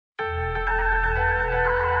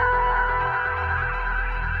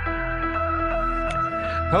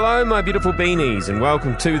Hello, my beautiful beanies, and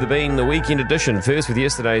welcome to The Bean, the weekend edition. First with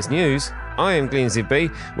yesterday's news. I am Glenn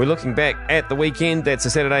ZB. We're looking back at the weekend. That's a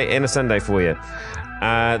Saturday and a Sunday for you.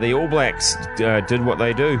 The All Blacks did what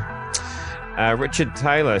they do. Sir Richard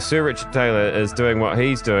Taylor is doing what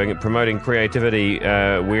he's doing at promoting creativity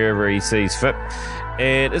wherever he sees fit.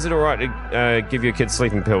 And is it all right to give your kids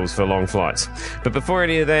sleeping pills for long flights? But before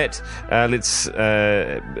any of that, let's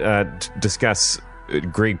discuss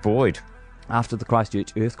Greg Boyd. After the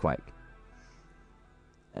Christchurch earthquake,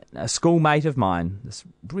 a schoolmate of mine, this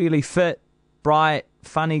really fit, bright,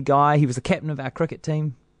 funny guy, he was the captain of our cricket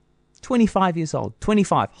team, 25 years old,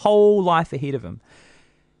 25, whole life ahead of him.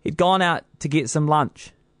 He'd gone out to get some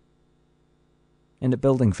lunch, and a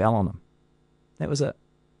building fell on him. That was it.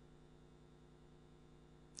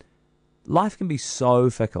 Life can be so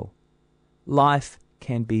fickle. Life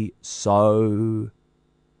can be so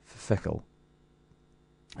fickle.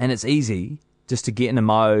 And it's easy just to get in a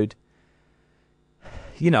mode,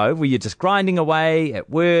 where you're just grinding away at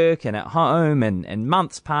work and at home, and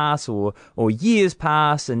months pass or years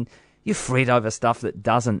pass, and you fret over stuff that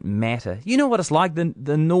doesn't matter. You know what it's like?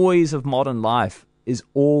 The noise of modern life is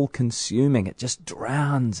all-consuming. It just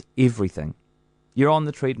drowns everything. You're on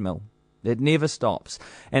the treadmill. It never stops.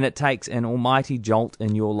 And it takes an almighty jolt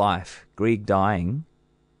in your life, Greg dying,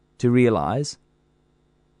 to realise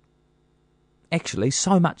actually,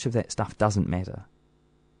 so much of that stuff doesn't matter.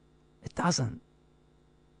 It doesn't.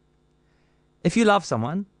 If you love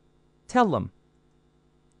someone, tell them.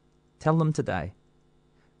 Tell them today.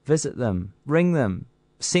 Visit them. Ring them.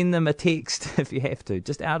 Send them a text if you have to,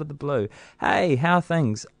 just out of the blue. Hey, how are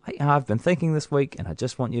things? I've been thinking this week, and I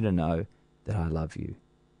just want you to know that I love you.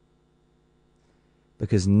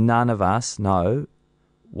 Because none of us know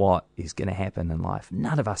what is going to happen in life.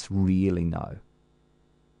 None of us really know.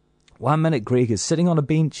 1 minute Greg is sitting on a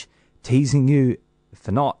bench teasing you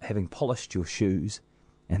for not having polished your shoes,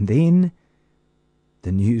 and then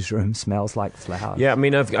the newsroom smells like flowers. Yeah, I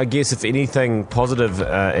mean, I guess if anything positive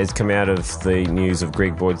has come out of the news of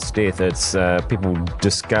Greg Boyd's death, it's people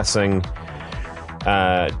discussing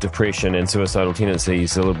depression and suicidal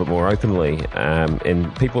tendencies a little bit more openly.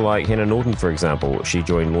 And people like Hannah Norton, for example, she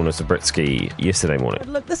joined Lorna Zabriskie yesterday morning.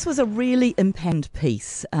 Look, this was a really impassioned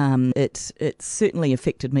piece. It certainly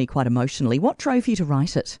affected me quite emotionally. What drove you to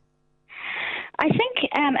write it? I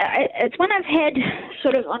think it's one I've had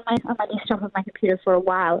sort of on my desktop of my computer for a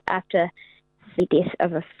while after the death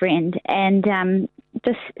of a friend, and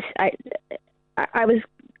I was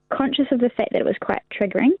conscious of the fact that it was quite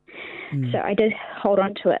triggering, so I did hold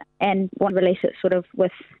on to it and want to release it sort of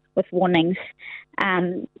with warnings.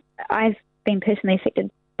 I've been personally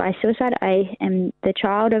affected by suicide. I am the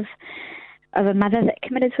child of a mother that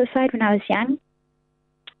committed suicide when I was young,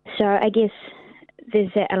 so I guess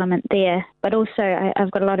there's that element there. But also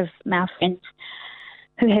I've got a lot of male friends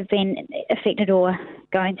who have been affected or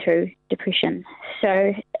going through depression,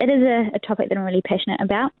 so it is a topic that I'm really passionate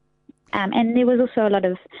about. And there was also a lot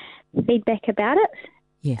of feedback about it,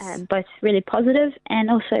 yes, both really positive and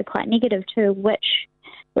also quite negative too, which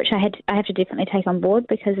I have to definitely take on board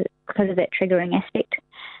because of that triggering aspect.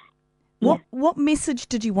 What message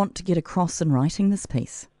did you want to get across in writing this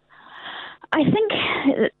piece? I think,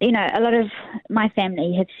 a lot of my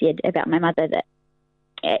family have said about my mother that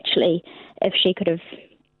actually if she could have,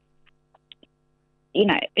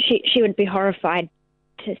 she would be horrified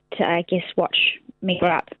to I guess, watch me grow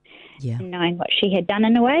up. Yeah. Knowing what she had done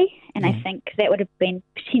in a way, and I think that would have been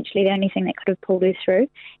potentially the only thing that could have pulled her through,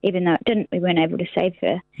 even though it didn't. We weren't able to save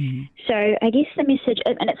her. So I guess the message,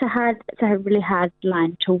 and it's a really hard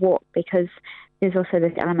line to walk because there's also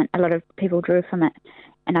this element a lot of people drew from it,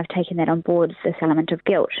 and I've taken that on board, this element of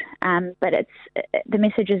guilt. But the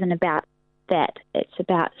message isn't about that. It's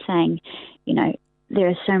about saying, there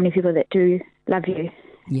are so many people that do love you,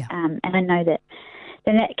 and I know that.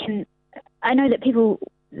 Then I know that people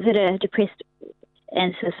that are depressed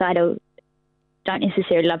and suicidal don't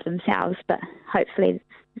necessarily love themselves, but hopefully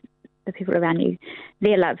the people around you,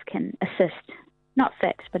 their love can assist, not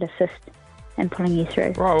fix, but assist in pulling you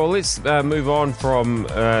through. Right, well, let's move on from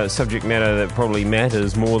subject matter that probably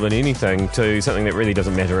matters more than anything to something that really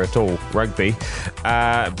doesn't matter at all, rugby.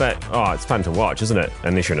 But it's fun to watch, isn't it?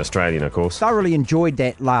 Unless you're an Australian, of course. Thoroughly enjoyed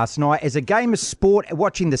that last night. As a game of sport,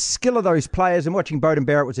 watching the skill of those players and watching Beauden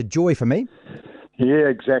Barrett was a joy for me. Yeah,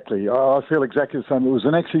 exactly. I feel exactly the same.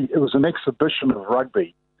 It was an exhibition of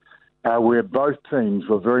rugby where both teams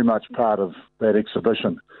were very much part of that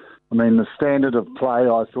exhibition. I mean, the standard of play,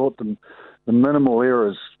 I thought, the minimal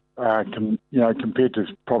errors, compared to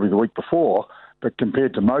probably the week before, but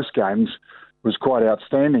compared to most games, was quite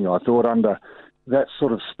outstanding. I thought under that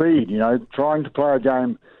sort of speed. Trying to play a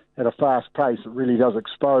game at a fast pace, it really does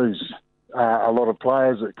expose a lot of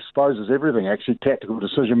players. It exposes everything, actually, tactical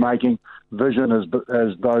decision-making, vision,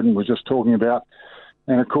 as Bowden was just talking about,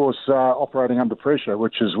 and, of course, operating under pressure,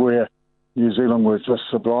 which is where New Zealand was just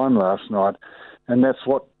sublime last night. And that's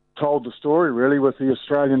what told the story, really, with the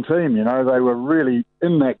Australian team. They were really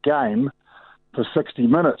in that game for 60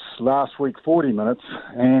 minutes, last week 40 minutes,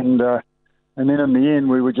 and then in the end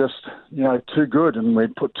we were just, too good, and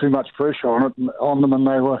we'd put too much pressure on them, and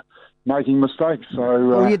they were making mistakes.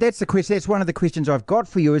 So, that's the question. That's one of the questions I've got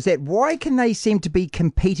for you, is that why can they seem to be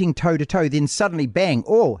competing toe-to-toe, then suddenly, bang,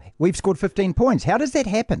 we've scored 15 points. How does that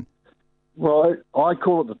happen? Well, I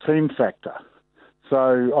call it the team factor.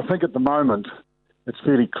 So I think at the moment it's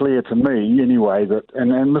fairly clear to me anyway that,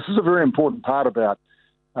 and this is a very important part about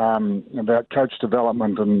coach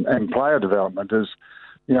development and player development, is,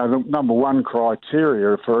 the number one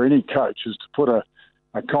criteria for any coach is to put a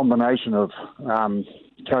combination of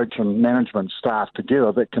coach and management staff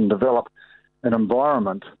together that can develop an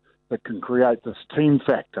environment that can create this team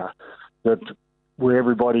factor where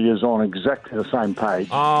everybody is on exactly the same page.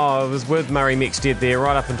 Oh, it was with Murray Mexted there,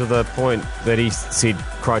 right up until the point that he said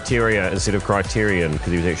criteria instead of criterion,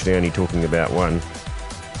 because he was actually only talking about one.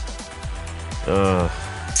 Oh,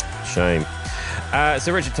 shame.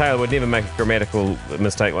 So Richard Taylor would never make a grammatical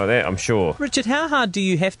mistake like that, I'm sure. Richard, how hard do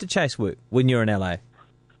you have to chase work when you're in LA?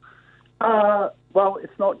 Well,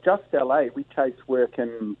 it's not just LA. We chase work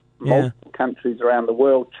in multiple countries around the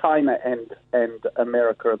world. China and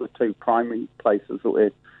America are the two primary places that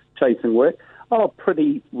we're chasing work.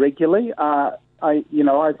 Pretty regularly. I've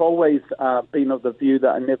always been of the view that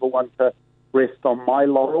I never want to rest on my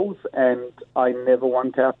laurels, and I never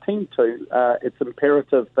want our team to. It's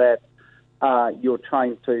imperative that you're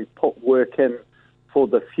trying to put work in for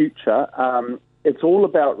the future. It's all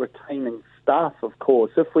about retaining staff, of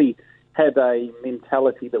course. If we had a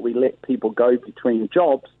mentality that we let people go between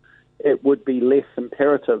jobs, it would be less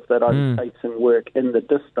imperative that I'm chasing work in the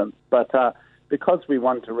distance. But because we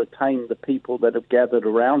want to retain the people that have gathered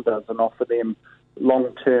around us and offer them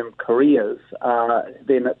long-term careers,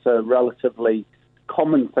 then it's a relatively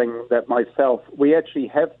common thing that we actually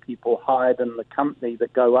have people hired in the company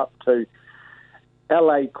that go up to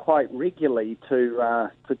LA quite regularly to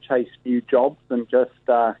chase new jobs and just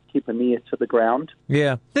keep an ear to the ground.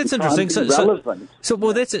 Yeah, that's interesting. So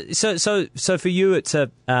for you, it's a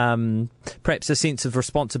perhaps a sense of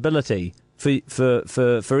responsibility for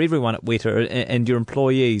everyone at Weta and your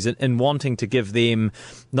employees in wanting to give them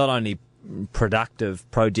not only productive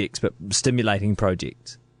projects but stimulating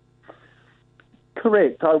projects.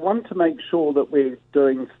 Correct. I want to make sure that we're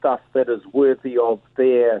doing stuff that is worthy of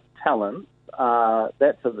their talent.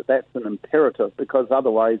 That's an imperative, because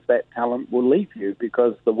otherwise that talent will leave you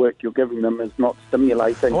because the work you're giving them is not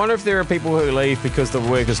stimulating. I wonder if there are people who leave because the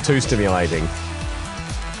work is too stimulating.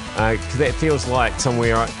 Because that feels like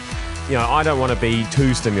somewhere, I don't want to be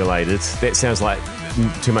too stimulated. That sounds like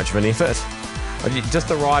too much of an effort. Just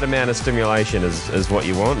the right amount of stimulation is what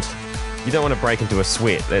you want. You don't want to break into a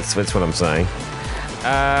sweat. That's what I'm saying.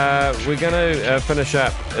 We're going to finish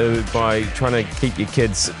up by trying to keep your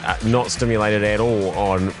kids not stimulated at all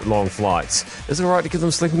on long flights. Is it all right to give them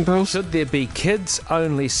sleeping pills? Should there be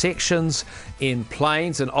kids-only sections in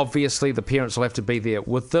planes? And obviously the parents will have to be there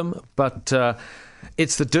with them. But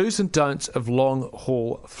it's the do's and don'ts of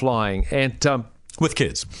long-haul flying. And with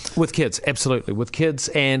kids, absolutely, with kids,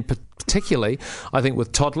 and particularly, I think,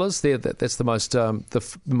 with toddlers. That's the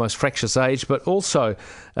most fractious age. But also,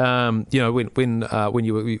 when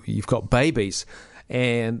you've got babies,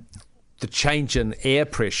 and the change in air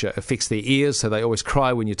pressure affects their ears, so they always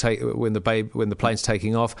cry when the plane's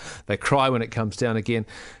taking off. They cry when it comes down again.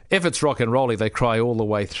 If it's rock and rolly, they cry all the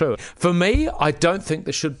way through. For me, I don't think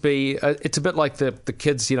there should be. It's a bit like the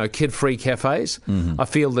kids, kid-free cafes. Mm-hmm. I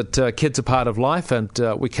feel that kids are part of life, and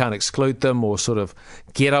we can't exclude them or sort of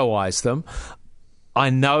ghettoise them. I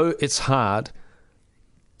know it's hard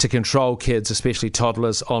to control kids, especially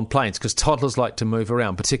toddlers, on planes, because toddlers like to move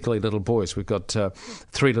around, particularly little boys. We've got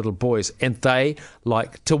 3 little boys, and they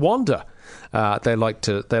like to wander. They like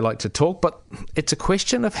to talk, but it's a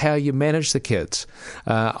question of how you manage the kids.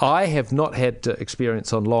 I have not had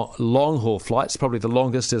experience on long haul flights. Probably the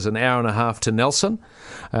longest is an hour and a half to Nelson.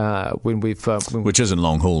 Which isn't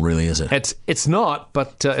long haul, really, is it? It's not.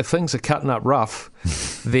 But if things are cutting up rough,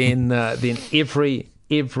 then every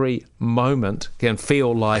moment can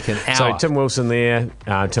feel like an hour. So Tim Wilson there,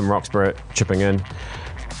 Tim Roxburgh chipping in.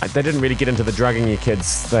 They didn't really get into the drugging your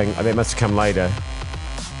kids thing. That must have come later.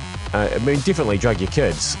 Definitely drug your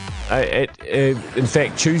kids. In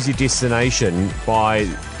fact, choose your destination by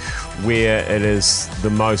where it is the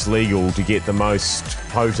most legal to get the most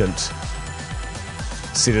potent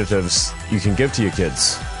sedatives you can give to your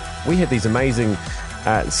kids. We had these amazing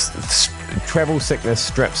travel sickness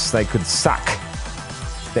strips they could suck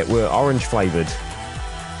that were orange flavoured,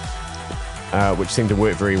 which seemed to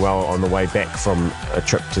work very well on the way back from a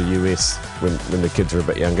trip to the US when the kids were a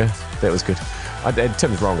bit younger. That was good.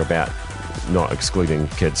 Tim's wrong about not excluding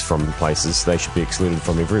kids from places. They should be excluded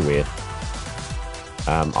from everywhere.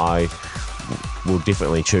 I will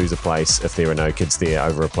definitely choose a place if there are no kids there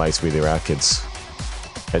over a place where there are kids.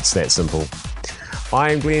 It's that simple.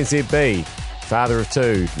 I am Glenn ZB, father of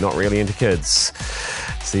two, not really into kids.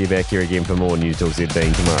 See you back here again for more News Talk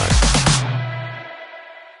ZB tomorrow.